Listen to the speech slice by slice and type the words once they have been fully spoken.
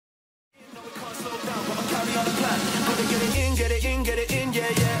in, get it in, yeah,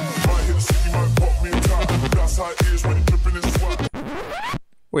 yeah. Might hit the city, might pop me a tap. That's how it is when you're flipping this swag.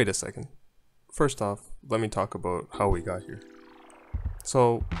 Wait a second. First off, let me talk about how we got here.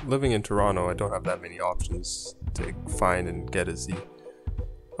 So, living in Toronto, I don't have that many options to find and get a Z.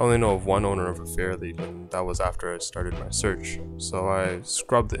 I only know of one owner of a Fairlady, and that was after I started my search. So I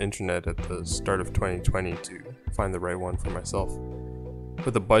scrubbed the internet at the start of 2020 to find the right one for myself.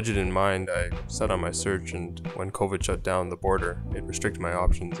 With a budget in mind, I set on my search, and when COVID shut down the border, it restricted my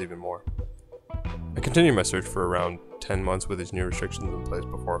options even more. I continued my search for around 10 months with these new restrictions in place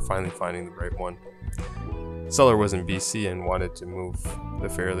before finally finding the right one. The seller was in BC and wanted to move the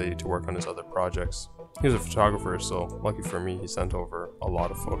Fairlady to work on his other projects. He was a photographer, so lucky for me, he sent over a lot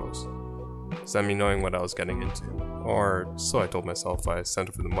of photos. Sent me knowing what I was getting into, or so I told myself. I sent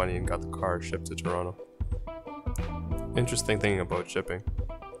over the money and got the car shipped to Toronto. Interesting thing about shipping.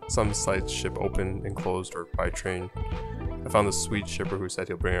 Some sites ship open, enclosed, or by train. I found this sweet shipper who said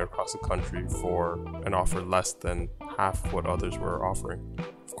he'll bring it across the country for an offer less than half what others were offering.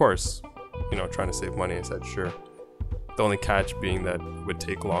 Of course, trying to save money, I said sure. The only catch being that it would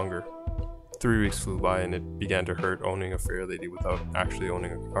take longer. 3 weeks flew by and it began to hurt owning a Fairlady without actually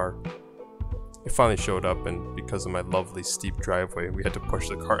owning a car. It finally showed up, and because of my lovely steep driveway, we had to push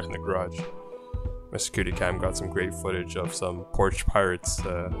the car in the garage. My security cam got some great footage of some porch pirates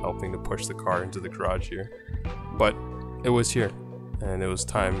helping to push the car into the garage here. But it was here, and it was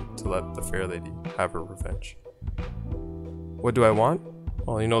time to let the Fairlady have her revenge. What do I want?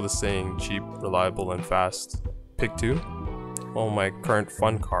 Well, you know the saying, cheap, reliable, and fast. Pick two? Well, my current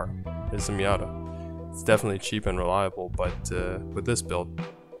fun car is a Miata. It's definitely cheap and reliable, but with this build,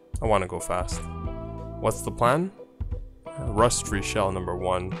 I want to go fast. What's the plan? Rust-free shell number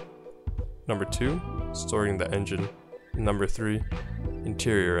 1. Number 2, storing the engine. Number 3,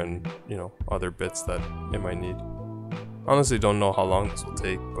 interior and, other bits that it might need. Honestly, don't know how long this will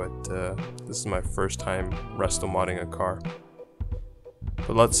take, but this is my first time resto modding a car.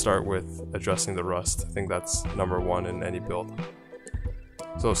 But let's start with addressing the rust. I think that's number 1 in any build.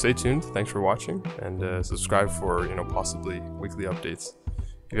 So stay tuned, thanks for watching, and subscribe for possibly weekly updates.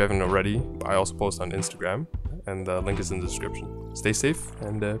 If you haven't already, I also post on Instagram, and the link is in the description. Stay safe,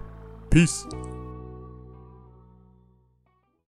 and peace!